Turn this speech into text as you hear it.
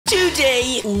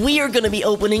Today, we are gonna be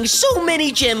opening so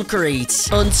many gem crates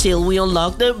until we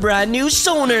unlock the brand new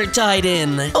Sonar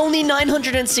Titan. Only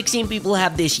 916 people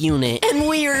have this unit, and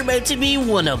we are about to be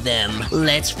one of them.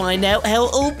 Let's find out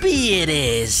how OP it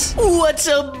is. What's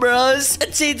up, bros?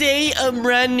 Today, a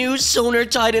brand new Sonar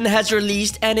Titan has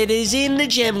released, and it is in the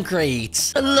gem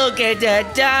crates. Look at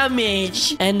that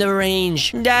damage and the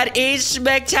range. That is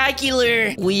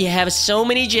spectacular. We have so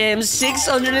many gems,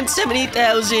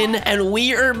 670,000, and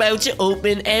we are about to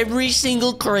open every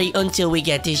single crate until we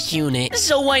get this unit.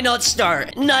 So why not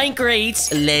start? 9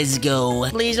 crates. Let's go.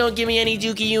 Please don't give me any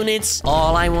dookie units.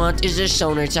 All I want is a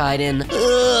Sonar Titan.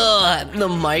 Ugh, the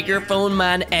microphone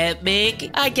man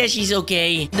epic. I guess he's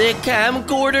okay. The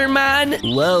camcorder man.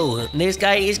 Whoa, this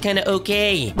guy is kind of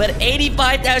okay. But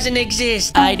 85,000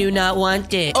 exists. I do not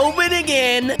want it. Open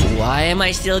again. Why am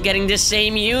I still getting the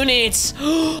same units?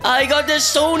 I got the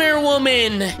Sonar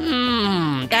Woman.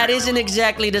 That isn't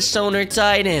exactly the Sonar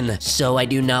Titan, so I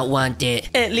do not want it.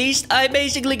 At least I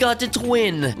basically got the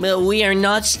twin. But we are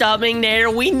not stopping there.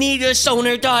 We need a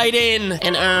Sonar Titan.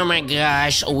 And oh my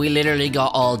gosh, we literally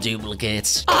got all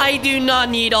duplicates. I do not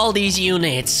need all these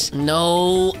units.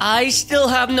 No, I still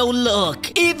have no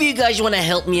luck. If you guys want to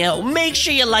help me out, make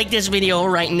sure you like this video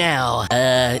right now.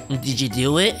 Did you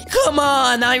do it? Come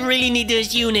on, I really need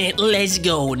this unit. Let's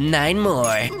go, 9 more.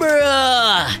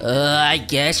 Bruh. I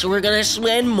guess we're gonna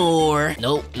spend more.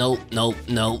 Nope.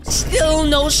 Still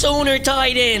no Sonar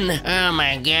Titan. Oh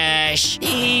my gosh.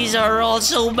 These are all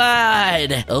so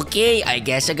bad. Okay, I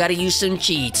guess I gotta use some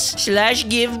cheats. /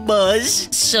 give Buzz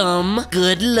some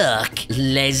good luck.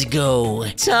 Let's go.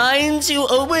 Time to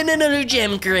open another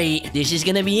gem crate. This is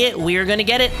gonna be it. We're gonna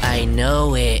get it. I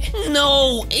know it.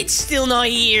 No, it's still not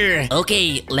here.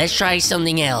 Okay, let's try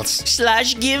something else.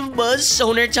 / give Buzz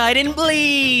Sonar Titan,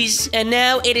 please. And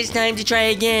now it is time to try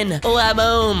again.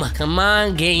 Boom. Come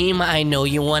on, game. I know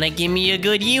you want to give me a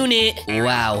good unit.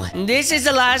 Wow. This is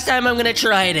the last time I'm gonna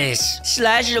try this.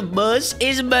 / Buzz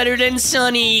is better than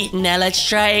Sunny. Now let's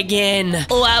try again.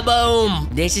 Boom.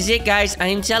 This is it, guys.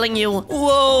 I'm telling you.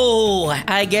 Whoa.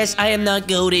 I guess I am not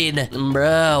goated.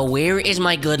 Bro, where is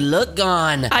my good luck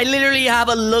gone? I literally have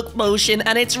a luck potion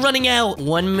and it's running out.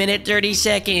 1 minute, 30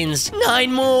 seconds.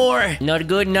 9 more. Not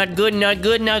good.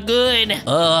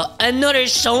 Another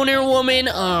Sonar Woman.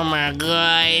 Oh my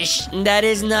gosh. That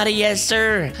is not a yes,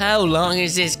 sir. How long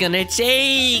is this gonna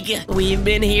take? We've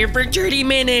been here for 30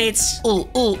 minutes.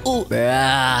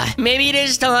 Maybe it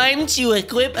is time to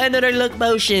equip another luck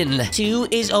potion. 2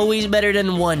 is always better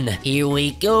than 1. Here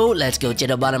we go. Let's go to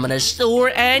the bottom of the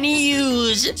store and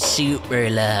use super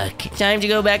luck. Time to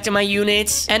go back to my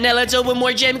units. And now let's open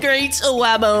more gem crates.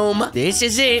 Boom. This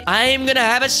is it. I am gonna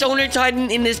have a Sonar Titan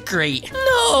in this crate.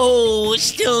 No,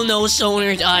 still no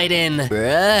Sonar Titan.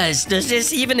 Bruh, does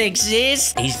this even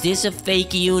exist? Is this a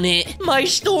fake unit? My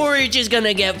storage is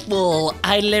gonna get full.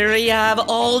 I literally have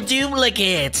all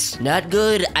duplicates. Not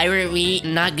good. I repeat,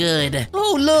 not good.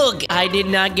 Oh, look. I did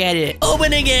not get it.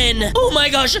 Open again. Oh my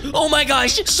gosh.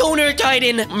 Sonar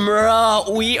Titan. Bruh,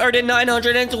 we are the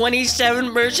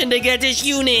 927th person to get this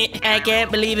unit. I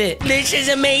can't believe it. This is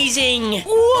amazing.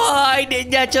 Why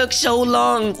did that take so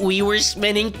long? We were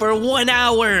spinning for 1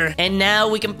 hour. And now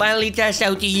we can finally test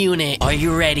out the unit. Are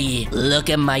you ready? Look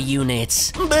at my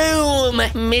units. Boom!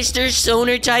 Mr.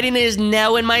 Sonar Titan is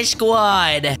now in my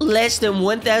squad. Less than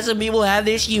 1,000 people have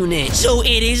this unit, so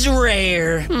it is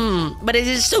rare. But it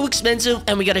is so expensive,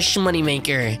 and we got a shmoney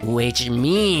maker, which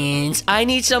means I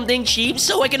need something cheap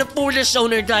so I can afford a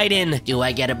Sonar Titan. Do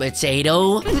I get a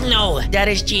potato? No, that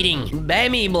is cheating.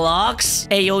 Bammy blocks.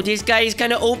 Hey, yo, this guy is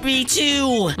kind of OP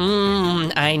too.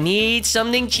 I need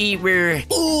something cheaper.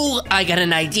 Ooh, I got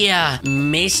an idea.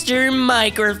 Mr.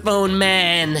 Microphone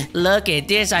Man. Look at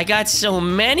this. I got so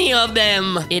many of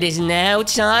them. It is now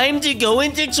time to go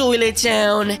into Toilet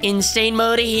Town. Insane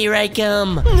mode, here I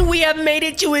come. We have made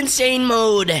it to insane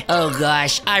mode. Oh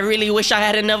gosh, I really wish I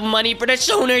had enough money for the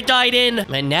Sonar Titan.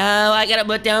 But now I gotta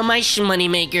put down my shmoney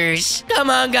makers. Come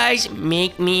on, guys.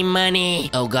 Make me money.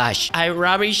 Oh gosh, I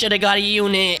probably should have got a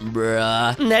unit.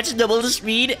 Bruh. Let's double the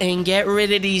speed and get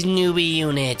rid of these newbie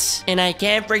units. And I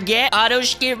can't forget, auto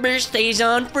skipper stays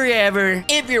on forever.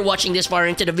 If you're watching this far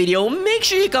into the video, make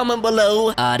sure you comment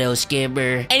below. Auto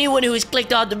skipper. Anyone who has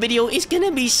clicked off the video is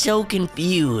gonna be so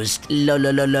confused.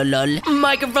 Lol.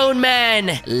 Microphone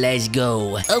Man. Let's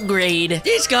go. Upgrade.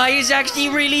 This guy is actually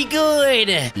really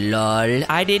good. Lol.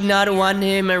 I did not want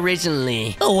him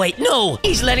originally. Oh wait, no.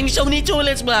 He's letting so many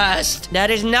toilets blast. That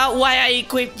is not why I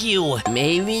equipped you.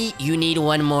 Maybe you need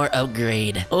one more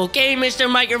upgrade. Okay, Okay,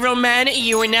 Mr. Microphone Man,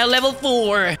 you are now level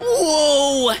 4.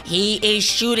 Whoa! He is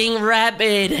shooting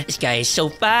rapid. This guy is so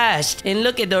fast. And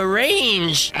look at the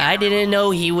range. I didn't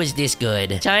know he was this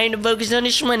good. Time to focus on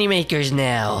the money makers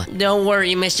now. Don't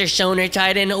worry, Mr. Sonar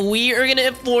Titan. We are gonna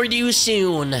afford you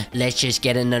soon. Let's just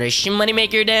get another money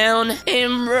maker down.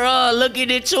 And bruh, look at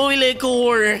the toilet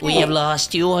core. We have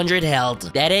lost 200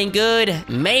 health. That ain't good.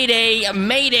 Mayday,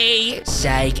 mayday.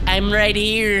 Psych, I'm right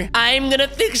here. I'm gonna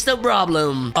fix the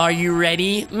problem. Are you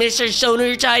ready? Mr.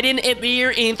 Sonar Titan, appear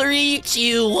in 3,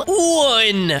 2,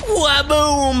 1.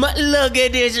 Waboom! Look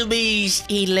at this beast.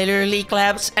 He literally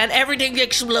claps and everything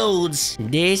explodes.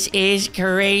 This is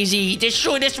crazy.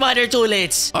 Destroy the spider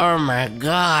toilets. Oh my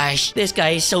gosh. This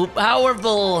guy is so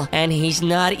powerful. And he's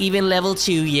not even level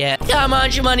 2 yet. Come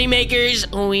on, money makers.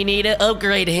 We need to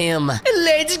upgrade him.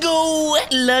 Let's go.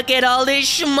 Look at all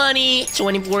this money.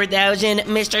 24,000.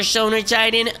 Mr. Sonar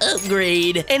Titan,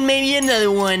 upgrade. And maybe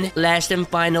another one. Last and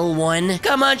final one.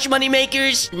 Come on, money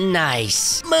makers.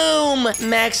 Nice. Boom.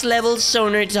 Max level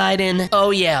Sonar Titan.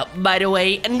 Oh yeah, by the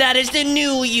way, that is the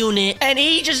new unit. And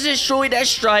he just destroyed that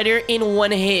Strider in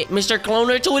one hit. Mr.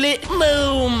 Cloner Toilet,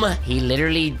 boom. He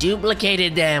literally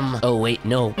duplicated them. Oh wait,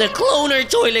 no. The Cloner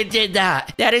Toilet did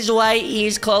that. That is why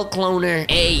he's called Cloner.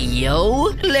 Hey,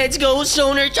 yo. Let's go,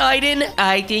 Sonar Titan.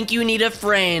 I think you need a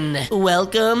friend.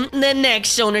 Welcome the next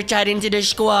Sonar Titan to the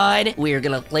squad. We're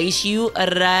gonna place you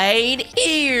right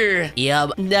here.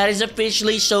 Yup, that is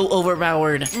officially so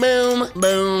overpowered. Boom,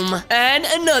 boom. And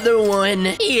another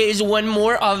one. Here's one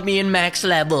more of me in max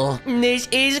level. This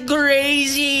is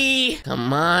crazy.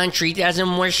 Come on, 3,000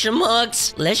 more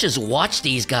schmucks. Let's just watch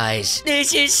these guys.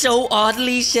 This is so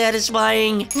oddly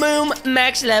satisfying. Boom,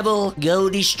 max level. Go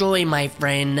destroy, my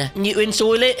friend. Mutant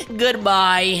Toilet,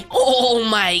 goodbye. Oh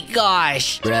my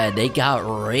gosh. Bruh, they got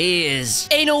Riz.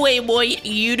 Ain't no way, boy.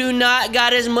 You do not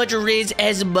got as much Riz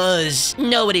as Buzz.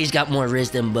 Nobody's got more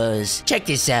Riz than Buzz. Check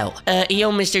this out.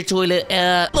 Yo, Mr. Toilet,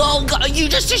 oh god, you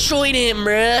just destroyed him,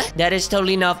 bruh. That is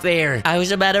totally not fair. I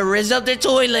was about to Riz up the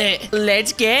toilet.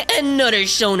 Let's get another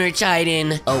Sonar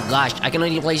Titan. Oh gosh, I can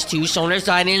only place 2 Sonar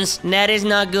Titans. That is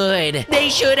not good. They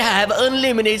should have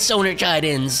unlimited Sonar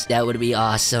Titans. That would be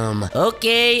awesome.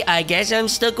 Okay, I guess I'm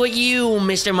stuck with you,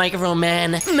 Mr. Microphone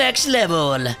Man. Max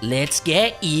level. Let's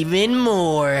get even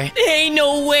more. Ain't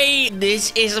no way.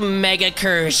 This is mega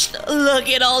cursed. Look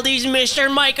at all these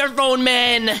Mr. Microphone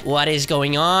Men. What is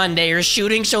going on? They are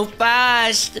shooting so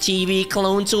fast. TV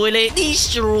Clone Toilet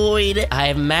destroyed. I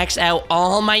have maxed out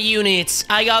all my units.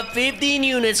 I got 15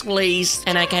 units placed,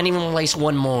 and I can't even place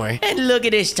one more. And look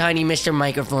at this tiny Mr.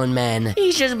 Microphone Man.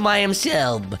 He's just by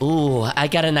himself. Ooh, I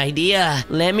got an idea.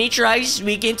 Let me try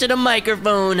speaking to the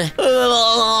microphone.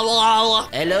 Hello,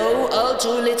 all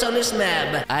toilets on this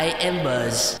map. I am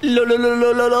Buzz.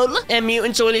 And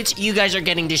Mutant Toilets, you guys are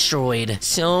getting destroyed.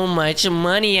 So much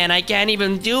money, and I can't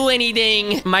even do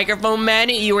anything. Microphone Man,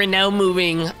 you are now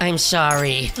moving. I'm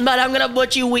sorry, but I'm gonna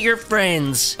put you with your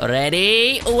friends.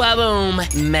 Ready?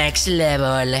 Waboom. Max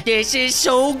level. This is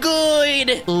so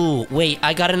good. Ooh, wait,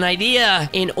 I got an idea.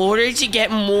 In order to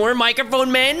get more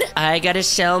Microphone Men, I gotta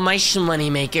sell my money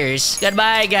makers.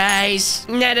 Goodbye, guys.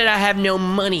 Now that I have no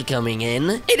money coming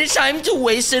in, it is time to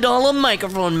waste it all on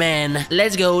Microphone Man.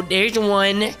 Let's go. There's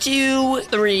 1, 2,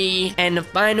 3, and the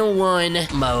final one.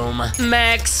 Boom.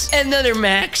 Max. Another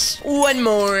max. One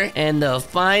more. And the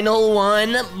final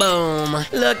one. Boom.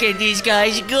 Look at these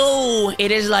guys go.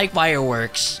 It is like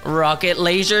fireworks. Rocket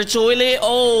Laser Toilet.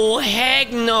 Oh,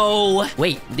 heck no.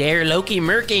 Wait, they're Loki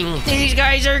murking. These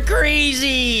guys are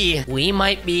crazy. We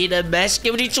might be the best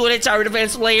SKIBIDI Toilet Tower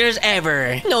Defense players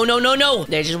ever. No, no, no, no.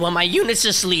 They just want my units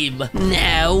to sleep.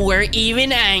 Now we're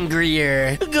even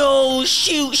angrier. Go,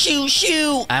 shoot, shoot,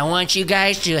 shoot. I want you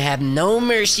guys to have no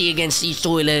mercy against these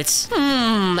toilets.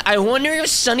 I wonder if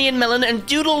Sunny and Melon and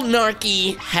Doodle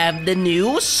Narky have the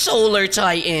new Solar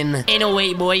Titan. In a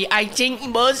way, boy, I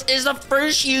think Buzz is the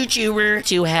first YouTuber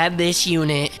to have this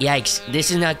unit. Yikes,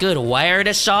 this is not good. Why are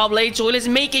the Saw Blade toilets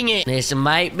making it? This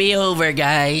might be over,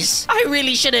 guys. I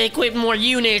really should have equipped more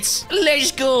units.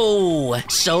 Let's go.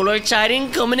 Solar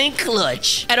Titan coming in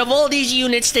clutch. Out of all these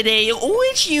units today,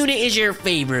 which unit is your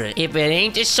favorite? If it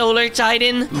ain't the Solar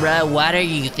Titan, bruh, what are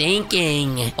you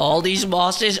thinking? All these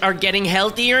bosses are getting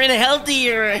healthier and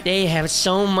healthier. They have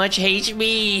so much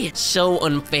HP. So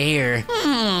unfair.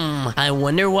 I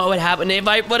wonder what would happen if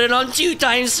I put it on 2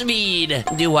 times speed.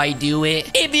 Do I do it?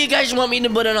 If you guys want me to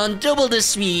put it on double the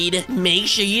speed, make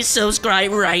sure you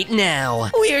subscribe right now.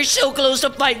 We are so close to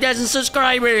 5,000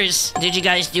 subscribers. Did you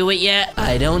guys do it yet?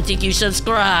 I don't think you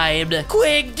subscribed.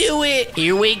 Quick, do it.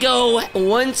 Here we go.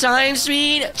 1 time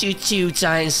speed to 2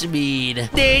 times speed.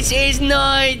 This is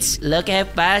nuts. Look how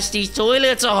fast these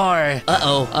toilets are.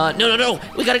 Uh-oh. No.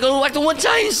 We gotta go back to 1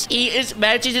 times. He is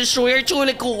about to destroy our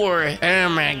toilet core. Oh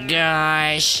my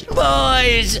gosh.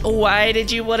 Boys, why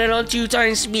did you put it on 2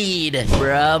 times speed?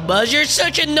 Bruh, Buzz, you're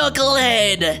such a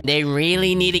knucklehead. They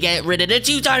really need to get rid of the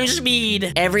 2 times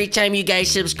speed. Every time you guys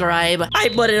subscribe, I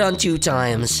put it on 2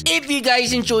 times. If you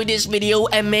guys enjoyed this video,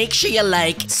 and make sure you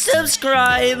like,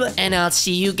 subscribe, and I'll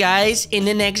see you guys in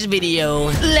the next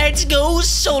video. Let's go,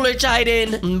 Solar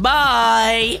Titan.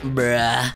 Bye. Bruh.